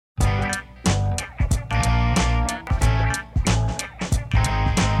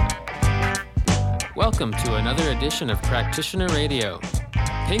Welcome to another edition of Practitioner Radio,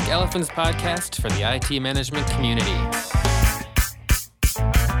 Pink Elephant's podcast for the IT management community.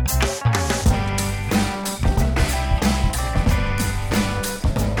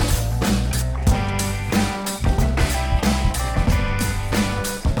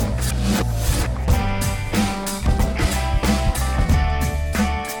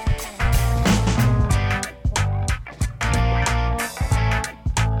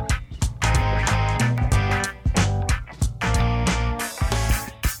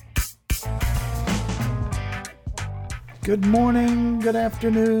 Good morning, good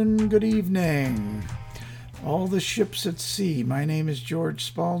afternoon, good evening. All the ships at sea. My name is George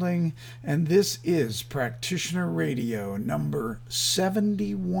Spalding, and this is Practitioner Radio number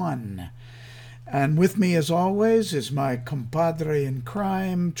 71. And with me, as always, is my compadre in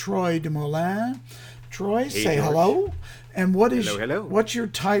crime, Troy Dumoulin. Troy, say George. hello. And Hello. what's your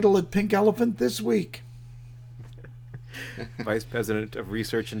title at Pink Elephant this week? Vice President of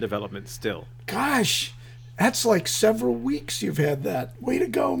Research and Development still. Gosh, that's like several weeks you've had that. Way to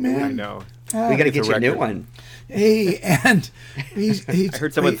go, man. I know. We got to It's get a you a new record. one. Hey, and he's I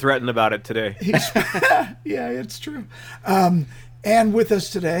heard someone threaten about it today. yeah, it's true. And with us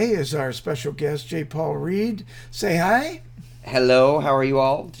today is our special guest, J. Paul Reed. Say hi. Hello, how are you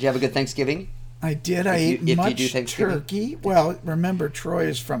all? Did you have a good Thanksgiving? I did. I ate if you much do Thanksgiving. turkey. Well, remember, Troy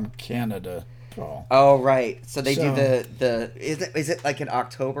is from Canada, Paul. Oh, right. So they So- do the is it like in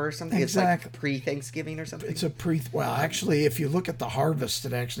October or something? Exactly. It's like pre-Thanksgiving or something? It's a well, actually, if you look at the harvest,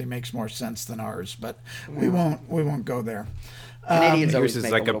 it actually makes more sense than ours, but we won't go there. Canadians Yours always is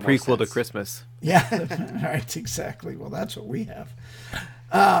make like a little more prequel to sense. Christmas. Yeah, right, exactly. Well, that's what we have.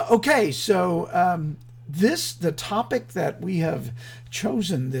 Okay, so the topic that we have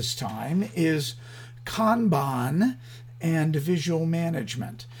chosen this time is Kanban and visual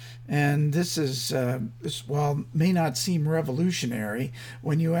management. And this while may not seem revolutionary,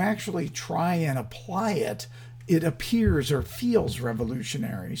 when you actually try and apply it, it appears or feels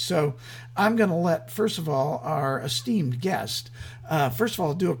revolutionary. So I'm going to let, first of all, our esteemed guest, first of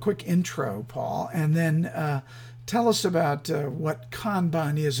all, do a quick intro, Paul, and then tell us about what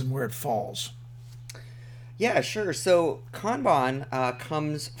Kanban is and where it falls. Yeah, sure. So Kanban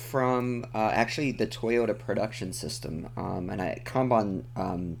comes from actually the Toyota production system,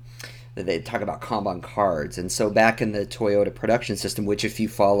 Kanban. They talk about Kanban cards, and so back in the Toyota production system, which if you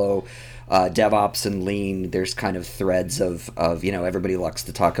follow DevOps and Lean, there's kind of threads of everybody likes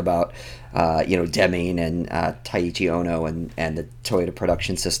to talk about Deming and Taiichi Ono and the Toyota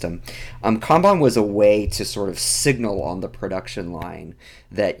production system. Kanban was a way to sort of signal on the production line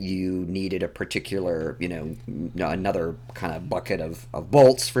that you needed a particular, another kind of bucket of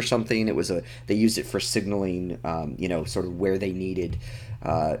bolts for something. They used it for signaling, sort of where they needed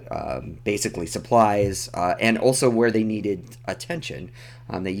basically supplies, and also where they needed attention.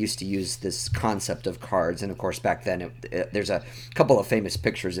 They used to use this concept of cards, and of course back then there's a couple of famous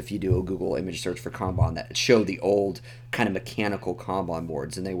pictures if you do a Google image search for Kanban that show the old kind of mechanical Kanban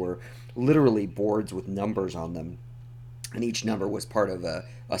boards, and they were literally boards with numbers on them. And each number was part of a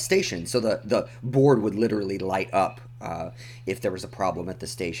station. So the board would literally light up if there was a problem at the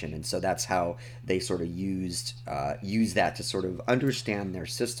station. And so that's how they sort of use that to sort of understand their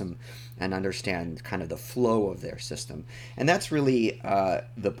system and understand kind of the flow of their system. And that's really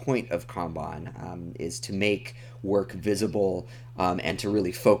the point of Kanban, is to make work visible and to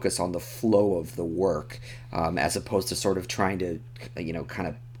really focus on the flow of the work, as opposed to sort of trying to, kind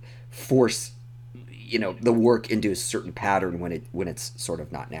of force the work into a certain pattern when it's sort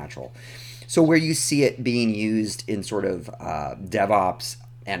of not natural. So where you see it being used in sort of DevOps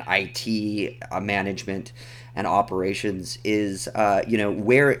and IT management and operations is,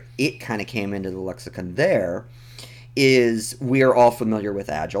 where it kind of came into the lexicon there is we are all familiar with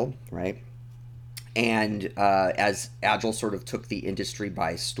Agile, right? And as Agile sort of took the industry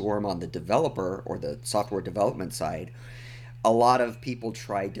by storm on the developer or the software development side, a lot of people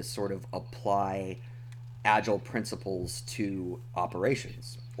tried to sort of apply Agile principles to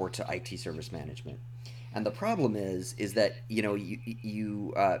operations or to IT service management. And the problem is that,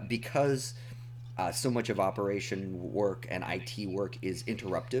 because so much of operation work and IT work is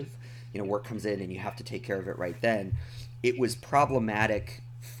interruptive, work comes in and you have to take care of it right then. It was problematic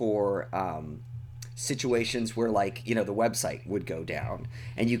for situations where the website would go down,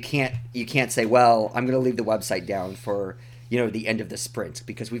 and you can't say, well, I'm going to leave the website down for the end of the sprint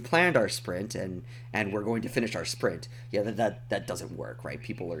because we planned our sprint and we're going to finish our sprint. Yeah, that doesn't work, right?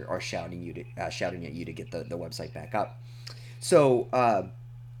 People are shouting at you to get the website back up. So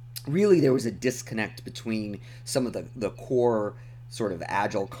really there was a disconnect between some of the core sort of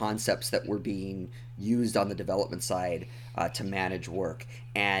agile concepts that were being used on the development side to manage work,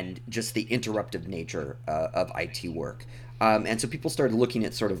 and just the interruptive nature of IT work. And so people started looking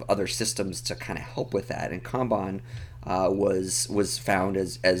at sort of other systems to kind of help with that, and Kanban was found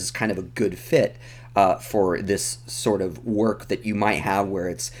as kind of a good fit for this sort of work that you might have, where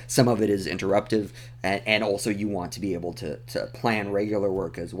it's some of it is interruptive, and also you want to be able to plan regular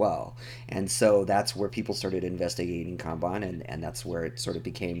work as well. And so that's where people started investigating Kanban, and that's where it sort of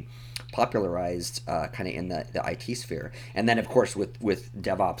became popularized kind of in the IT sphere. And then, of course, with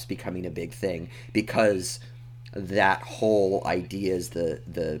DevOps becoming a big thing, because that whole idea is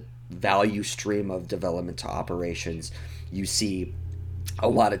the value stream of development to operations. You see a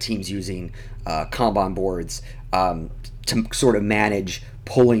lot of teams using Kanban boards to sort of manage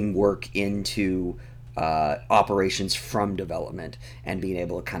pulling work into operations from development, and being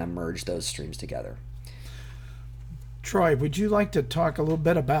able to kind of merge those streams together. Troy, would you like to talk a little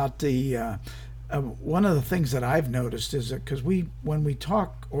bit about the one of the things that I've noticed is that, because when we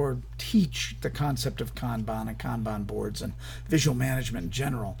talk or teach the concept of Kanban and Kanban boards and visual management in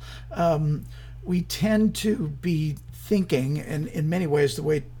general, we tend to be thinking, and in many ways the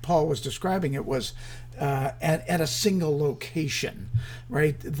way Paul was describing it was at a single location,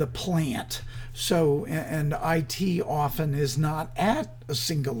 right? The plant. So, and IT often is not at a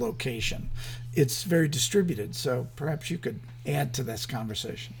single location. It's very distributed. So perhaps you could add to this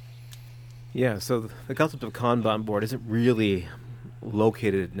conversation. Yeah, so the concept of Kanban board isn't really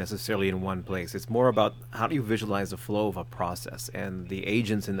located necessarily in one place. It's more about how do you visualize the flow of a process, and the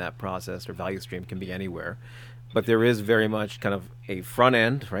agents in that process or value stream can be anywhere. But there is very much kind of a front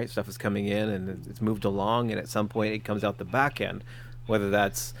end, right? Stuff is coming in and it's moved along, and at some point it comes out the back end, whether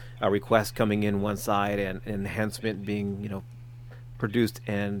that's a request coming in one side and an enhancement being, produced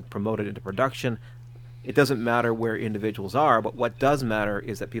and promoted into production. It doesn't matter where individuals are, but what does matter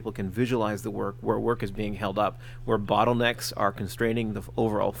is that people can visualize the work, where work is being held up, where bottlenecks are constraining the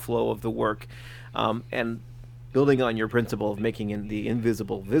overall flow of the work, and building on your principle of making the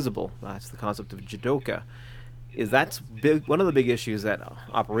invisible visible. That's the concept of Jidoka. That's big. One of the big issues that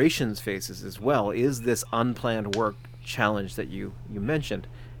operations faces as well is this unplanned work challenge that you mentioned.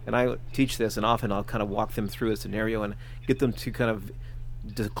 And I teach this, and often I'll kind of walk them through a scenario and get them to kind of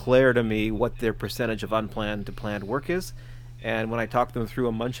declare to me what their percentage of unplanned to planned work is. And when I talk them through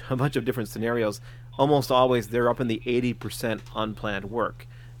a bunch of different scenarios, almost always they're up in the 80% unplanned work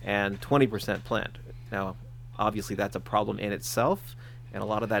and 20% planned. Now, obviously that's a problem in itself, and a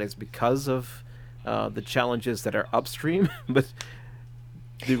lot of that is because of the challenges that are upstream. But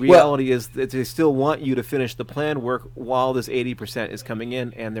the reality is that they still want you to finish the planned work while this 80% is coming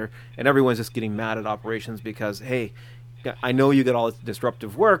in, and everyone's just getting mad at operations because, hey, I know you get all this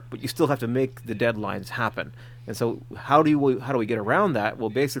disruptive work, but you still have to make the deadlines happen. And so how do we get around that? Well,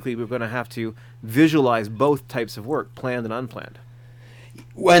 basically, we're going to have to visualize both types of work, planned and unplanned.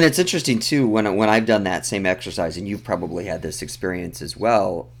 Well, and it's interesting, too, when I've done that same exercise, and you've probably had this experience as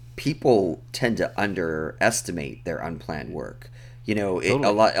well, people tend to underestimate their unplanned work. Totally.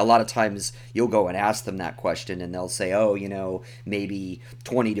 A lot of times you'll go and ask them that question, and they'll say, maybe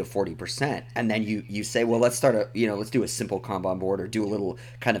 20 to 40%. And then you say, well, let's do a simple Kanban board, or do a little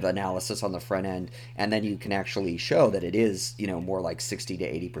kind of analysis on the front end. And then you can actually show that it is, more like 60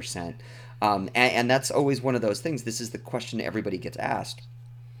 to 80%. And that's always one of those things. This is the question everybody gets asked.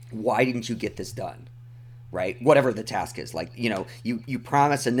 Why didn't you get this done? Right? Whatever the task is. Like, you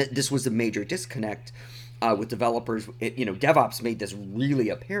promise, and this was a major disconnect with developers. DevOps made this really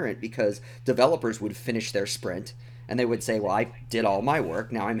apparent, because developers would finish their sprint and they would say, well, I did all my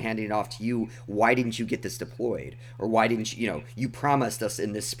work, now I'm handing it off to you. Why didn't you get this deployed? Or why didn't you promised us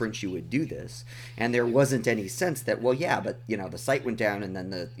in this sprint you would do this. And there wasn't any sense that, well, yeah, but the site went down, and then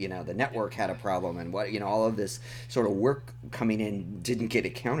the network had a problem, and all of this sort of work coming in didn't get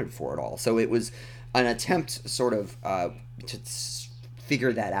accounted for at all. So it was an attempt sort of to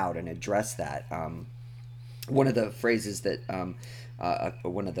figure that out and address that. One of the phrases that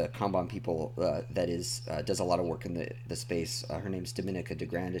one of the Kanban people that does a lot of work in the space, her name's Dominica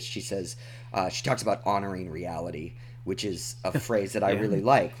DeGrandis, she says, she talks about honoring reality, which is a phrase that I really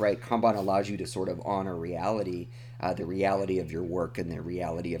like, right? Kanban allows you to sort of honor reality, the reality of your work and the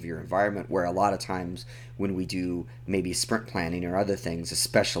reality of your environment, where a lot of times when we do maybe sprint planning or other things,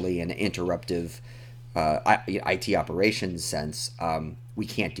 especially in an interruptive IT operations sense, we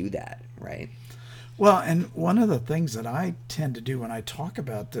can't do that, right? Well, and one of the things that I tend to do when I talk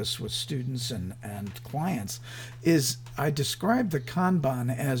about this with students and clients is I describe the Kanban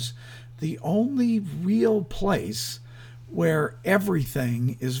as the only real place where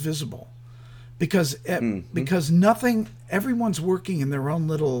everything is visible. because nothing, everyone's working in their own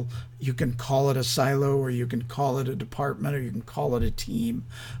little, you can call it a silo, or you can call it a department, or you can call it a team,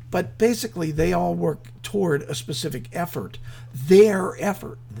 but basically they all work toward a specific effort, their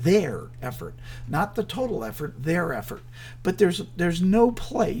effort, not the total effort, their effort. But there's no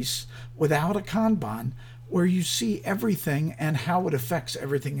place without a Kanban where you see everything and how it affects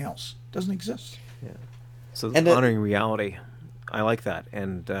everything else. Doesn't exist. Yeah. So honoring reality, I like that.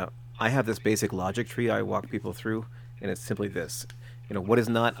 And I have this basic logic tree I walk people through, and it's simply this. What is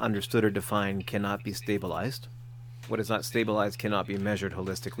not understood or defined cannot be stabilized. What is not stabilized cannot be measured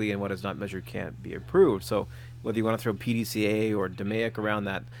holistically, and what is not measured can't be improved. So whether you want to throw PDCA or DMAIC around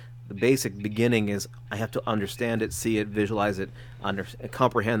that, the basic beginning is I have to understand it, see it, visualize it,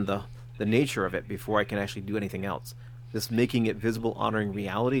 comprehend the nature of it before I can actually do anything else. This making it visible, honoring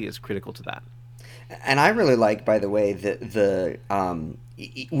reality is critical to that. And I really like, by the way, the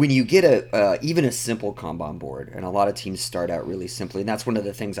when you get even a simple Kanban board, and a lot of teams start out really simply, and that's one of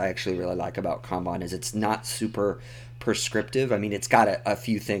the things I actually really like about Kanban is it's not super prescriptive. I mean, it's got a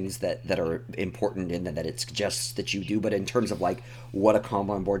few things that are important in that it suggests that you do, but in terms of like what a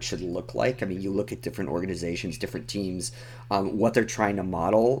Kanban board should look like, I mean, you look at different organizations, different teams, what they're trying to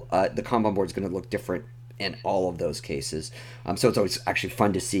model, the Kanban board is going to look different in all of those cases. So it's always actually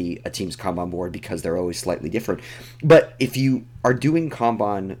fun to see a team's Kanban board because they're always slightly different. But if you are doing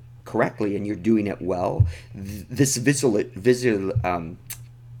Kanban correctly and you're doing it well, this visualization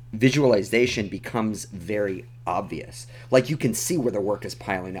becomes very obvious. Like you can see where the work is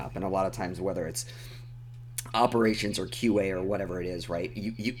piling up, and a lot of times whether it's operations or QA or whatever it is, right?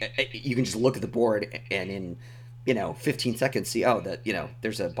 You can just look at the board and in 15 seconds see,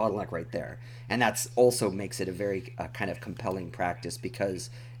 there's a bottleneck right there. And that's also makes it a very kind of compelling practice because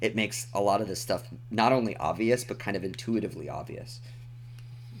it makes a lot of this stuff not only obvious, but kind of intuitively obvious.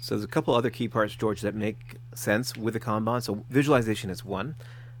 So there's a couple other key parts, George, that make sense with the Kanban. So visualization is one,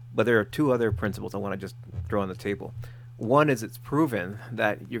 but there are two other principles I want to just throw on the table. One is it's proven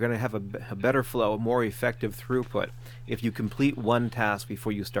that you're going to have a better flow, a more effective throughput if you complete one task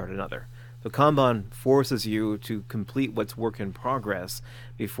before you start another. So Kanban forces you to complete what's work in progress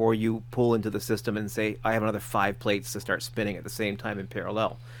before you pull into the system and say, I have another 5 plates to start spinning at the same time in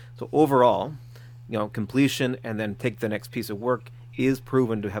parallel. So overall, completion and then take the next piece of work is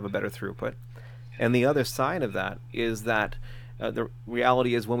proven to have a better throughput. And the other side of that is that the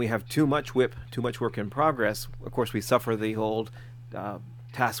reality is when we have too much WIP, too much work in progress, of course we suffer the old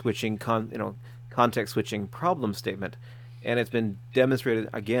task switching, context switching problem statement. And it's been demonstrated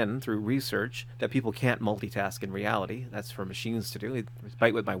again through research that people can't multitask in reality. That's for machines to do,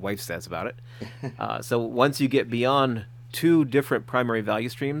 despite what my wife says about it. So once you get beyond 2 different primary value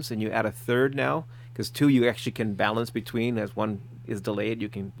streams and you add a third now, because 2 you actually can balance between, as one is delayed, you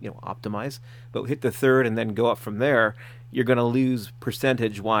can optimize. But hit the third and then go up from there, you're going to lose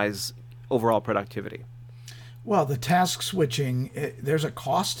percentage-wise overall productivity. Well, the task switching, there's a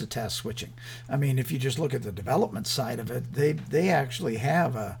cost to task switching. I mean, if you just look at the development side of it, they actually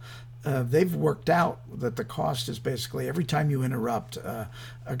have they've worked out that the cost is basically every time you interrupt a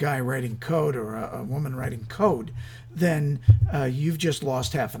guy writing code or a woman writing code, then you've just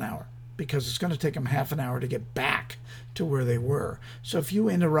lost half an hour because it's going to take them half an hour to get back to where they were. So if you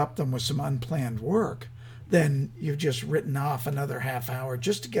interrupt them with some unplanned work, then you've just written off another half hour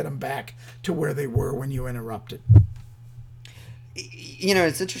just to get them back to where they were when you interrupted.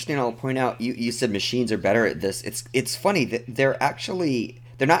 It's interesting. I'll point out, you said machines are better at this. It's funny that they're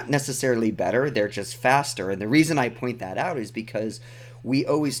not necessarily better. They're just faster. And the reason I point that out is because we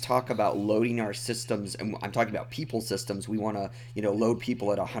always talk about loading our systems, and I'm talking about people systems. We want to, load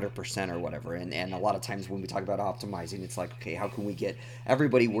people at 100% or whatever. And a lot of times when we talk about optimizing, it's like, okay, how can we get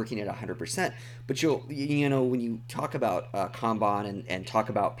everybody working at 100%? But when you talk about Kanban and talk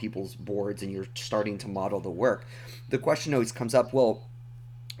about people's boards and you're starting to model the work, the question always comes up, well,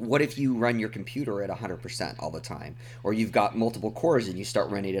 what if you run your computer at 100% all the time? Or you've got multiple cores and you start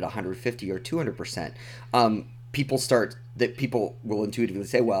running at 150 or 200%. People will intuitively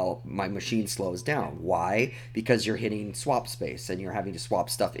say, well, my machine slows down. Why? Because you're hitting swap space and you're having to swap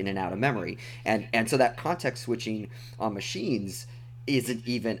stuff in and out of memory. And so that context switching on machines isn't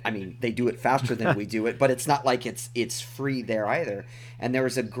even, they do it faster than we do it, but it's not like it's free there either. And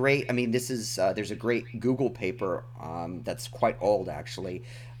there's a great Google paper that's quite old actually,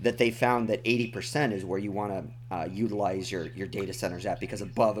 that they found that 80% is where you want to utilize your data centers at, because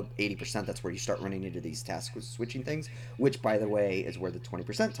above 80%, that's where you start running into these task switching things, which by the way is where the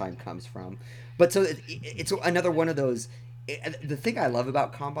 20% time comes from. But so it's another one of those. The thing I love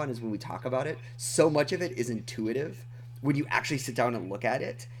about Kanban is when we talk about it, so much of it is intuitive when you actually sit down and look at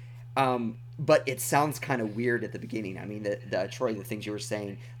it. But it sounds kind of weird at the beginning. I mean, Troy, the things you were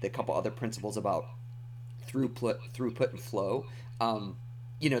saying, the couple other principles about throughput and flow,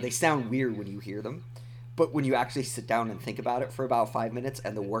 they sound weird when you hear them, but when you actually sit down and think about it for about 5 minutes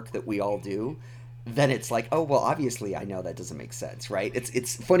and the work that we all do, then it's like, oh well, obviously I know that doesn't make sense, right?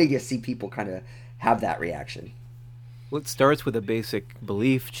 It's funny to see people kind of have that reaction. Well, it starts with a basic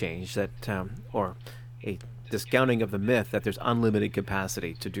belief change that, or a discounting of the myth that there's unlimited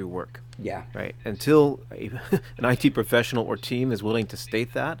capacity to do work. Yeah. Right. Until an IT professional or team is willing to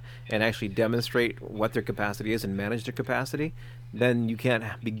state that and actually demonstrate what their capacity is and manage their capacity, then you can't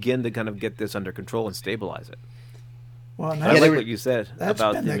begin to kind of get this under control and stabilize it. Well, I like what you said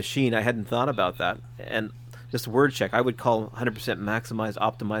about the machine. I hadn't thought about that. And just a word check, I would call 100% maximize,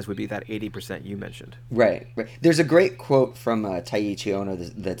 optimize would be that 80% you mentioned. Right. There's a great quote from Taiichi Ono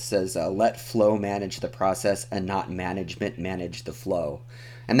that says, let flow manage the process and not management manage the flow.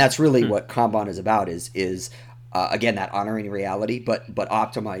 And that's really what Kanban is about, is again, that honoring reality, but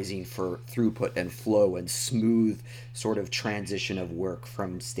optimizing for throughput and flow and smooth sort of transition of work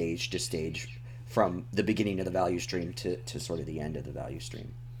from stage to stage, from the beginning of the value stream to sort of the end of the value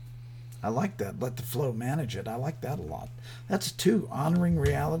stream. I like that. Let the flow manage it. I like that a lot. That's two, honoring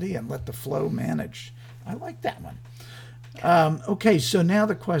reality and let the flow manage. I like that one. Okay, so now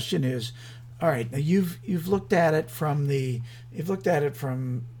the question is, all right, now you've looked at it from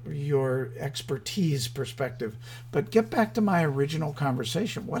your expertise perspective, but get back to my original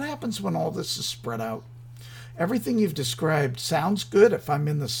conversation. What happens when all this is spread out? Everything you've described sounds good if I'm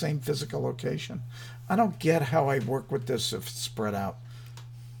in the same physical location. I don't get how I work with this if it's spread out.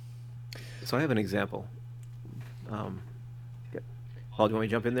 So I have an example. Paul, do you want me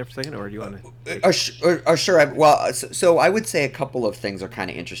to jump in there for a second, or do you want to? Sure. So I would say a couple of things are kind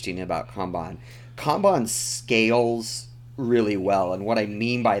of interesting about Kanban. Kanban scales really well, and what I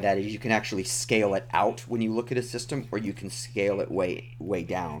mean by that is you can actually scale it out when you look at a system, or you can scale it way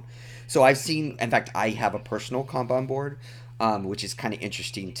down. So I've seen, in fact, I have a personal Kanban board, which is kind of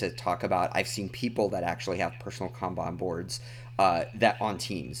interesting to talk about. I've seen people that actually have personal Kanban boards that on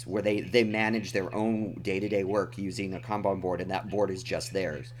teams where they manage their own day-to-day work using a Kanban board, and that board is just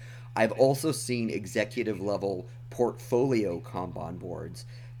theirs. I've also seen executive level portfolio Kanban boards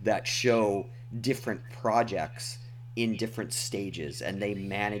that show different projects in different stages, and they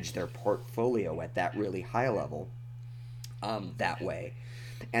manage their portfolio at that really high level that way.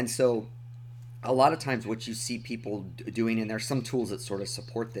 And so a lot of times what you see people doing, and there's some tools that sort of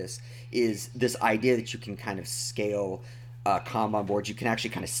support this, is this idea that you can kind of scale Kanban boards. You can actually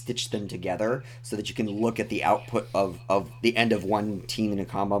kind of stitch them together so that you can look at the output of the end of one team in a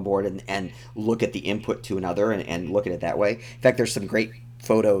Kanban board and look at the input to another and look at it that way. In fact, there's some great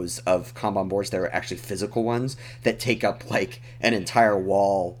photos of Kanban boards that are actually physical ones that take up like an entire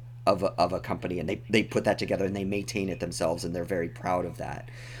wall of a company, and they put that together and they maintain it themselves, and they're very proud of that.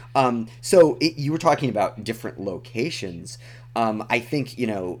 You were talking about different locations. I think,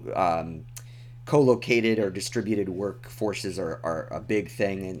 co-located or distributed workforces are a big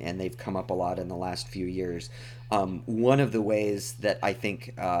thing, and they've come up a lot in the last few years. One of the ways that I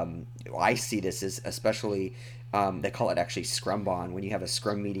think I see this is, especially, they call it actually Scrumban. When you have a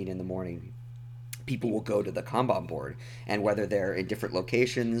Scrum meeting in the morning, people will go to the Kanban board, and whether they're in different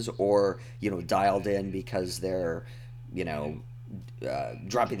locations or dialed in because they're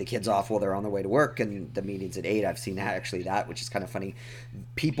dropping the kids off while they're on their way to work and the meeting's at 8. I've seen that, which is kind of funny.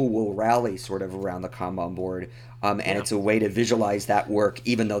 People will rally sort of around the Kanban board, and it's a way to visualize that work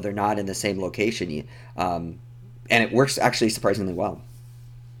even though they're not in the same location. And it works actually surprisingly well.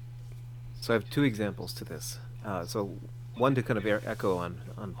 So I have two examples to this. So one to kind of echo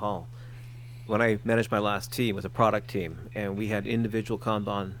on Paul. When I managed my last team, it was a product team, and we had individual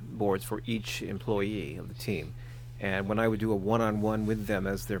Kanban boards for each employee of the team. And when I would do a one-on-one with them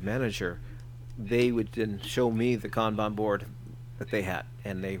as their manager, they would then show me the Kanban board that they had.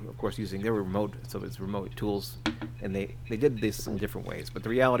 And they, of course, using their remote, so it's remote tools, and they did this in different ways. But the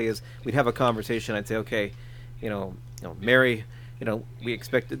reality is, we'd have a conversation. I'd say, okay, Mary, we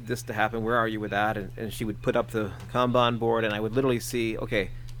expected this to happen. Where are you with that? And she would put up the Kanban board, and I would literally see,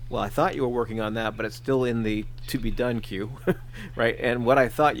 okay, well, I thought you were working on that, but it's still in the to-be-done queue, right? And what I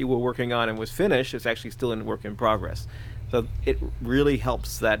thought you were working on and was finished is actually still in work in progress. So it really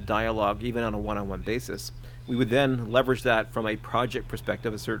helps that dialogue, even on a one-on-one basis. We would then leverage that from a project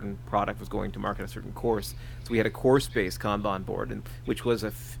perspective. A certain product was going to market, a certain course. So we had a course-based Kanban board, which was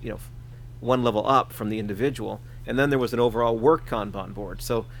one level up from the individual. And then there was an overall work Kanban board.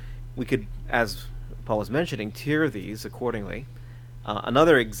 So we could, as Paul was mentioning, tier these accordingly.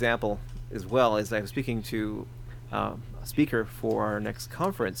 Another example as well is I was speaking to speaker for our next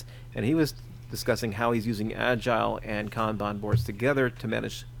conference, and he was discussing how he's using Agile and Kanban boards together to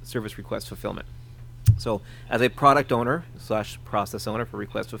manage service request fulfillment. So as a product owner / process owner for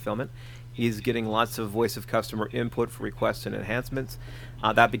request fulfillment, he's getting lots of voice of customer input for requests and enhancements.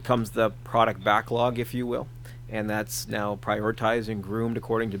 That becomes the product backlog, if you will, and that's now prioritized and groomed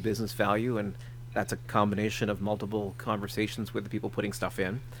according to business value, and that's a combination of multiple conversations with the people putting stuff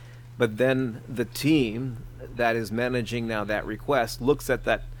in. But then the team that is managing now that request looks at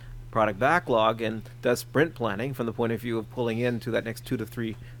that product backlog and does sprint planning from the point of view of pulling into that next 2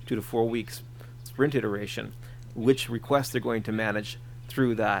 to 4 weeks sprint iteration, which requests they're going to manage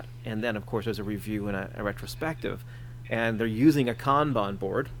through that. And then, of course, there's a review and a retrospective. And they're using a Kanban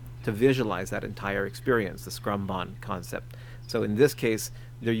board to visualize that entire experience, the Scrumban concept. So in this case,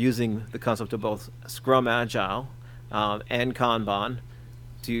 they're using the concept of both Scrum Agile and Kanban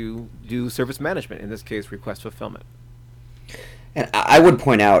to do service management, in this case, request fulfillment. And I would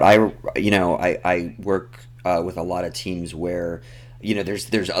point out, I work with a lot of teams where,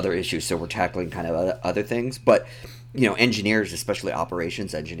 there's other issues, so we're tackling kind of other things. But, engineers, especially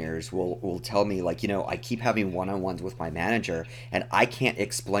operations engineers, will tell me, like, I keep having one-on-ones with my manager, and I can't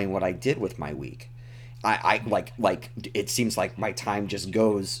explain what I did with my week. I like it seems like my time just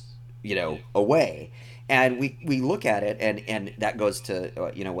goes, away. And we look at it, and that goes to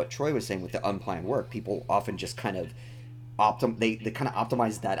what Troy was saying with the unplanned work. People often just kind of they kind of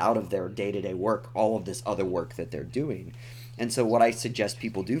optimize that out of their day-to-day work, all of this other work that they're doing. And so what I suggest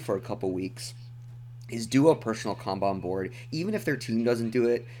people do for a couple weeks is do a personal Kanban board, even if their team doesn't do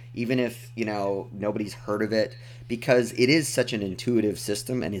it, even if nobody's heard of it, because it is such an intuitive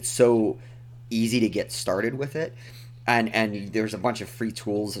system and it's so easy to get started with it. And there's a bunch of free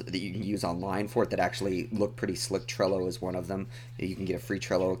tools that you can use online for it that actually look pretty slick. Trello is one of them. You can get a free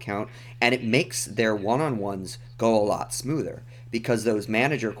Trello account. And it makes their one-on-ones go a lot smoother, because those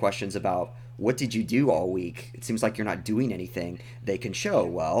manager questions about what did you do all week, it seems like you're not doing anything, they can show,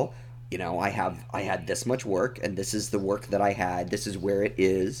 well, I had this much work, and this is the work that I had. This is where it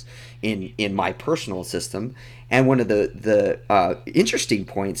is in my personal system. And one of the interesting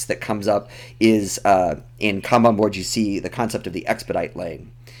points that comes up is in Kanban boards, you see the concept of the expedite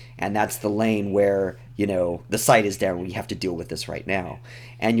lane. And that's the lane where, the site is down. We have to deal with this right now.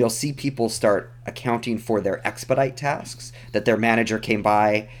 And you'll see people start accounting for their expedite tasks that their manager came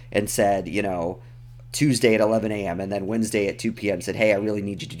by and said, Tuesday at 11 a.m. and then Wednesday at 2 p.m. said, hey, I really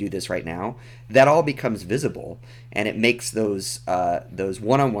need you to do this right now. That all becomes visible, and it makes those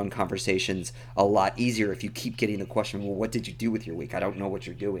one-on-one conversations a lot easier if you keep getting the question, well, what did you do with your week? I don't know what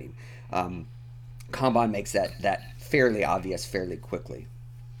you're doing. Kanban makes that fairly obvious fairly quickly.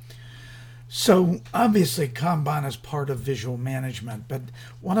 So obviously Kanban is part of visual management, but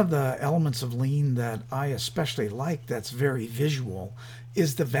one of the elements of Lean that I especially like that's very visual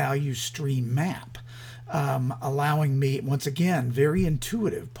is the value stream map. Allowing me, once again, very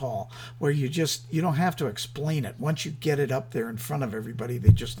intuitive, Paul, where you don't have to explain it. Once you get it up there in front of everybody,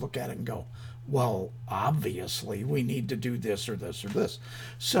 they just look at it and go, well, obviously we need to do this or this or this.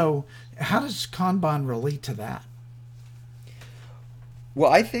 So how does Kanban relate to that? Well,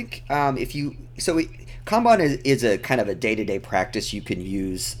 I think Kanban is a kind of a day-to-day practice you can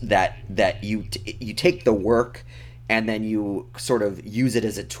use that you take the work and then you sort of use it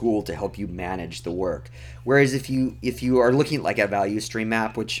as a tool to help you manage the work. Whereas if you are looking at like a value stream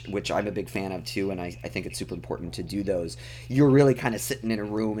map, which I'm a big fan of too, and I think it's super important to do those, you're really kind of sitting in a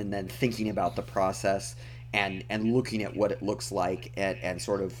room and then thinking about the process and looking at what it looks like and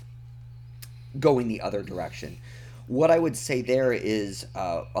sort of going the other direction. What I would say there is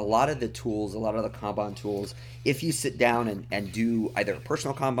a lot of the tools, a lot of the Kanban tools, if you sit down and do either a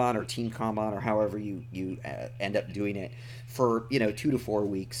personal Kanban or team Kanban or however you end up doing it for 2 to 4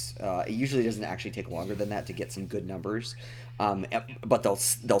 weeks, it usually doesn't actually take longer than that to get some good numbers. But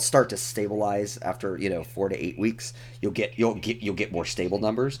they'll start to stabilize after 4 to 8 weeks. You'll get more stable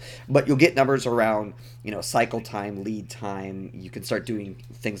numbers, but you'll get numbers around cycle time, lead time. You can start doing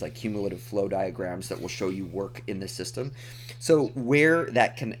things like cumulative flow diagrams that will show you work in the system. So where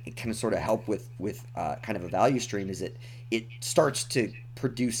that can sort of help with kind of a value stream is it starts to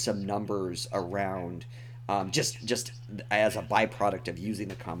produce some numbers around. Just as a byproduct of using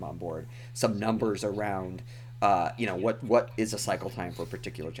the Kanban board, some numbers around what is a cycle time for a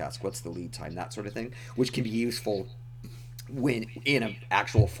particular task, what's the lead time, that sort of thing, which can be useful when in an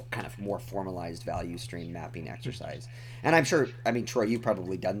actual kind of more formalized value stream mapping exercise. And I'm sure, Troy, you've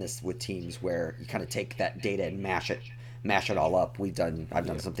probably done this with teams where you kind of take that data and mash it all up. I've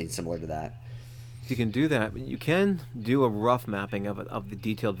done something similar to that. You can do that. You can do a rough mapping of the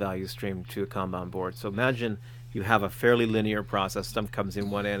detailed value stream to a Kanban board. So imagine you have a fairly linear process. Stuff comes in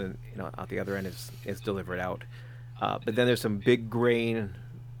one end, and out the other end is delivered out. But then there's some big grain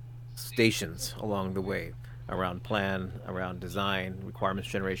stations along the way around plan, around design, requirements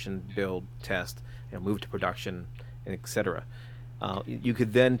generation, build, test, move to production, and etc. You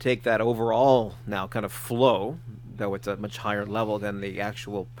could then take that overall now kind of flow, though it's a much higher level than the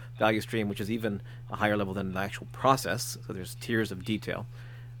actual value stream, which is even a higher level than the actual process. So there's tiers of detail,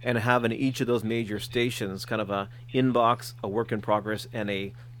 and have in each of those major stations kind of a inbox, a work in progress, and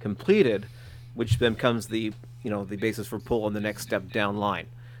a completed, which then becomes the the basis for pull on the next step down line.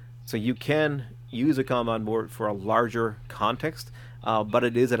 So you can use a Kanban board for a larger context, but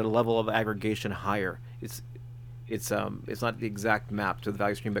it is at a level of aggregation higher. It's not the exact map to the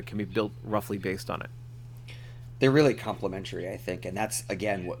value stream, but can be built roughly based on it. They're really complementary, I think, and that's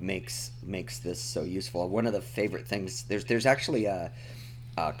again what makes this so useful. One of the favorite things, there's actually a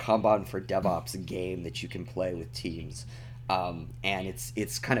Kanban for DevOps game that you can play with teams. And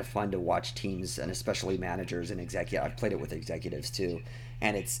it's kind of fun to watch teams, and especially managers and executives. I've played it with executives too,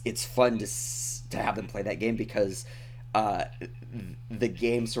 and it's fun to have them play that game because the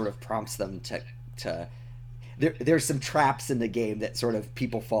game sort of prompts them to there's some traps in the game that sort of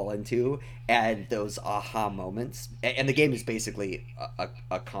people fall into, and those aha moments. And the game is basically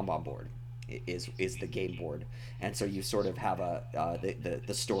a Kanban board. Is the game board, and so you sort of have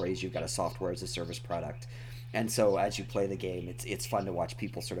the stories. You've got a software as a service product. And so as you play the game, it's fun to watch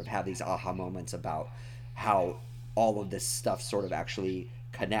people sort of have these aha moments about how all of this stuff sort of actually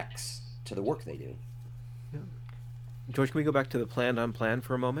connects to the work they do. Yeah. George, can we go back to the planned unplanned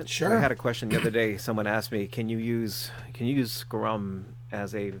for a moment? Sure. I had a question the other day. Someone asked me, can you use Scrum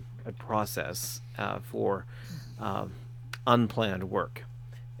as a process for unplanned work?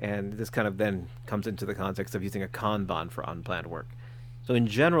 And this kind of then comes into the context of using a Kanban for unplanned work. So in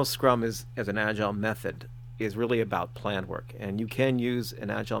general, Scrum as an agile method is really about planned work, and you can use an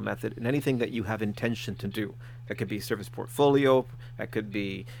agile method in anything that you have intention to do. That could be service portfolio, that could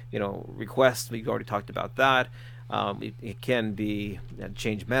be requests. We've already talked about that. It can be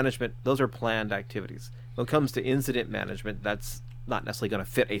change management. Those are planned activities. When it comes to incident management, that's not necessarily going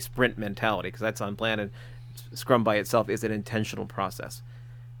to fit a sprint mentality because that's unplanned, and Scrum by itself is an intentional process.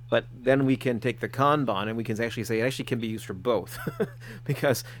 But then we can take the Kanban and we can actually say it actually can be used for both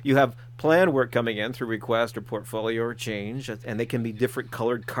because you have planned work coming in through request or portfolio or change, and they can be different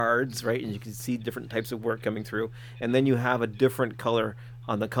colored cards, right? And you can see different types of work coming through. And then you have a different color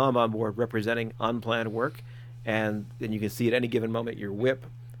on the Kanban board representing unplanned work. And then you can see at any given moment your WIP,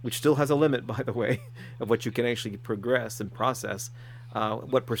 which still has a limit, by the way, of what you can actually progress and process.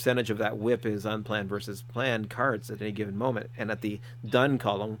 What percentage of that WIP is unplanned versus planned cards at any given moment, and at the done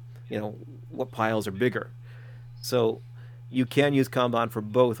column, what piles are bigger. So you can use Kanban for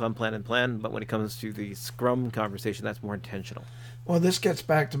both unplanned and planned, but when it comes to the Scrum conversation, that's more intentional. Well, this gets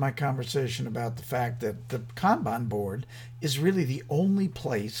back to my conversation about the fact that the Kanban board is really the only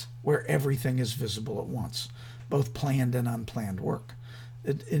place where everything is visible at once, both planned and unplanned work.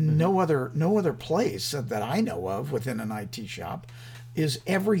 In no other place that I know of within an IT shop is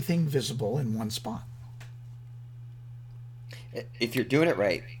everything visible in one spot. If you're doing it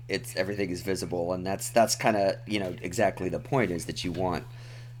right, everything is visible, and that's kind of exactly the point, is that you want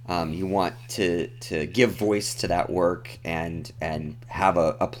to give voice to that work and have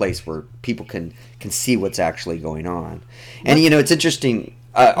a place where people can see what's actually going on. And it's interesting.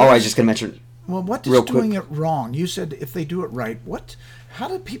 I was just going to mention. Well, what is doing it wrong? You said if they do it right. How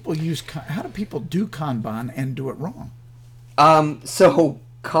do people do Kanban and do it wrong? So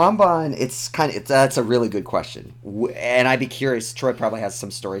Kanban, that's a really good question. And I'd be curious, Troy probably has some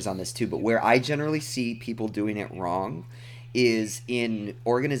stories on this too, but where I generally see people doing it wrong is in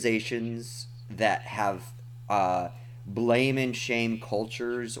organizations that have blame and shame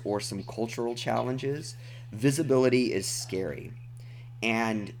cultures or some cultural challenges. Visibility is scary.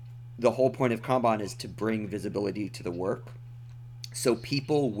 And the whole point of Kanban is to bring visibility to the work. So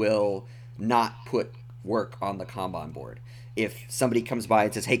people will not put work on the Kanban board. If somebody comes by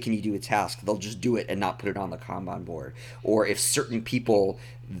and says, hey, can you do a task? They'll just do it and not put it on the Kanban board. Or if certain people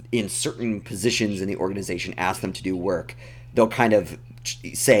in certain positions in the organization ask them to do work, they'll kind of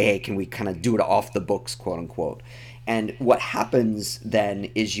say, hey, can we kind of do it off the books, quote unquote. And what happens then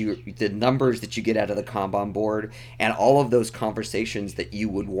is the numbers that you get out of the Kanban board and all of those conversations that you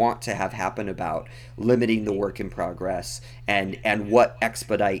would want to have happen about limiting the work in progress and what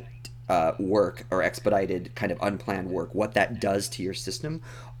expedite work or expedited kind of unplanned work, what that does to your system,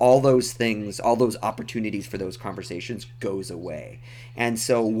 all those things, all those opportunities for those conversations goes away. And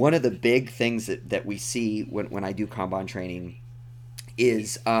so one of the big things that we see when I do Kanban training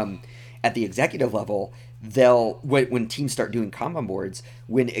is at the executive level, when teams start doing Kanban boards,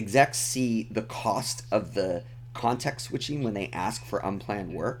 when execs see the cost of the context switching when they ask for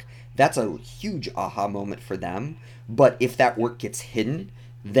unplanned work, that's a huge aha moment for them. But if that work gets hidden,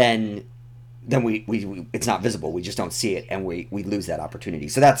 then we it's not visible. We just don't see it, and we lose that opportunity.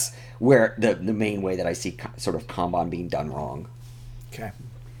 So that's where the main way that I see sort of Kanban being done wrong. Okay.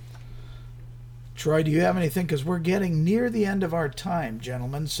 Troy, do you have anything? Because we're getting near the end of our time,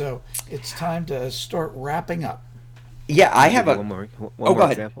 gentlemen, so it's time to start wrapping up. Yeah, I have one more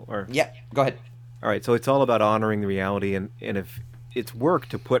example. Or yeah, go ahead. All right, so it's all about honoring the reality, and if it's work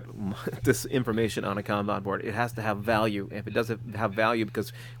to put this information on a Kanban board, it has to have value. If it doesn't have value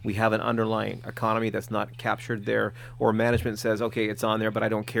because we have an underlying economy that's not captured there, or management says, okay, it's on there, but I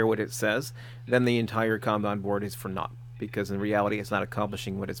don't care what it says, then the entire Kanban board is for naught, because in reality, it's not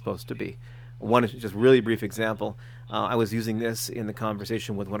accomplishing what it's supposed to be. One just really brief example. I was using this in the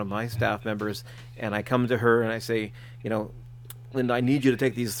conversation with one of my staff members, and I come to her and I say, Linda, I need you to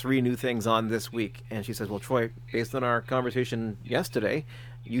take these 3 new things on this week. And she says, well, Troy, based on our conversation yesterday,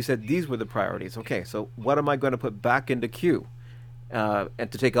 you said these were the priorities. Okay, so what am I going to put back into queue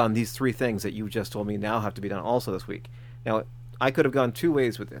and to take on these 3 things that you just told me now have to be done also this week? Now, I could have gone 2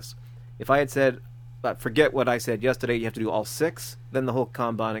 ways with this. If I had said, forget what I said yesterday, you have to do all 6, then the whole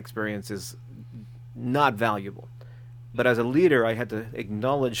Kanban experience is not valuable. But as a leader, I had to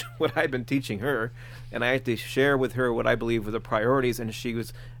acknowledge what I'd been teaching her, and I had to share with her what I believe were the priorities, and she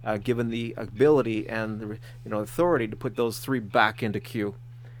was given the ability and the authority to put those 3 back into queue.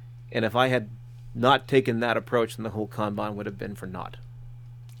 And if I had not taken that approach, then the whole Kanban would have been for naught.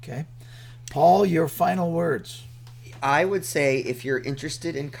 Okay. Paul, your final words. I would say if you're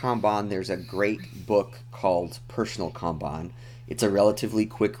interested in Kanban, there's a great book called Personal Kanban. It's a relatively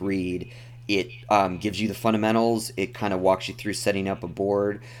quick read. It gives you the fundamentals. It kind of walks you through setting up a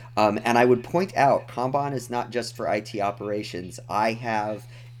board. And I would point out, Kanban is not just for IT operations. I have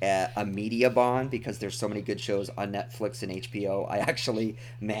a media bond because there's so many good shows on Netflix and HBO. I actually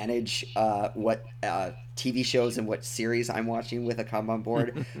manage what TV shows and what series I'm watching with a Kanban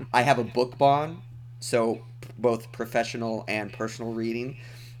board. I have a book bond, so both professional and personal reading.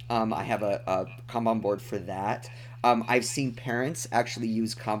 I have a Kanban board for that. I've seen parents actually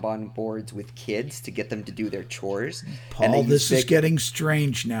use Kanban boards with kids to get them to do their chores. Paul, this is getting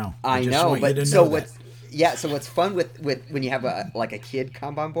strange now. I know, but so what's so what's fun with when you have a kid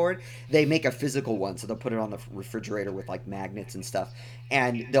Kanban board, they make a physical one, so they'll put it on the refrigerator with like magnets and stuff,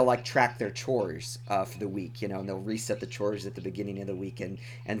 and they'll like track their chores for the week, and they'll reset the chores at the beginning of the week,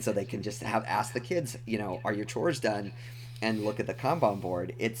 and so they can just ask the kids, are your chores done? And look at the Kanban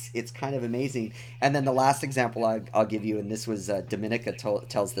board. It's kind of amazing. And then the last example I'll give you, and this was Dominica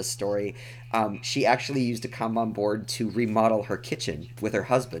tells this story. She actually used a Kanban board to remodel her kitchen with her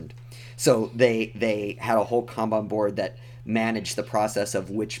husband. So they had a whole Kanban board that managed the process of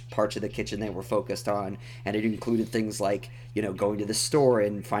which parts of the kitchen they were focused on, and it included things like going to the store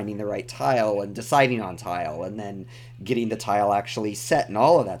and finding the right tile and deciding on tile and then getting the tile actually set and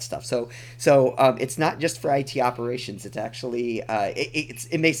all of that stuff. So it's not just for IT operations. It's actually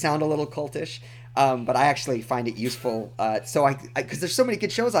it may sound a little cultish, but I actually find it useful. So I because there's so many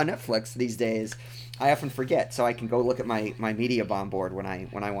good shows on Netflix these days, I often forget. So I can go look at my media bond board when I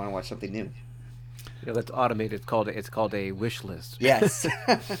want to watch something new. That's automated. It's called a wish list. Yes.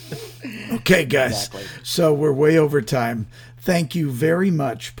 Okay, guys. Exactly. So we're way over time. Thank you very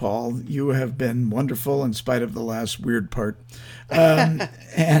much, Paul. You have been wonderful in spite of the last weird part. And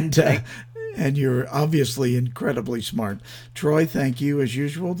you're obviously incredibly smart. Troy, thank you as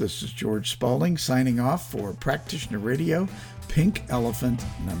usual. This is George Spalding signing off for Practitioner Radio, Pink Elephant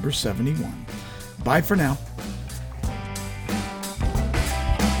number 71. Bye for now.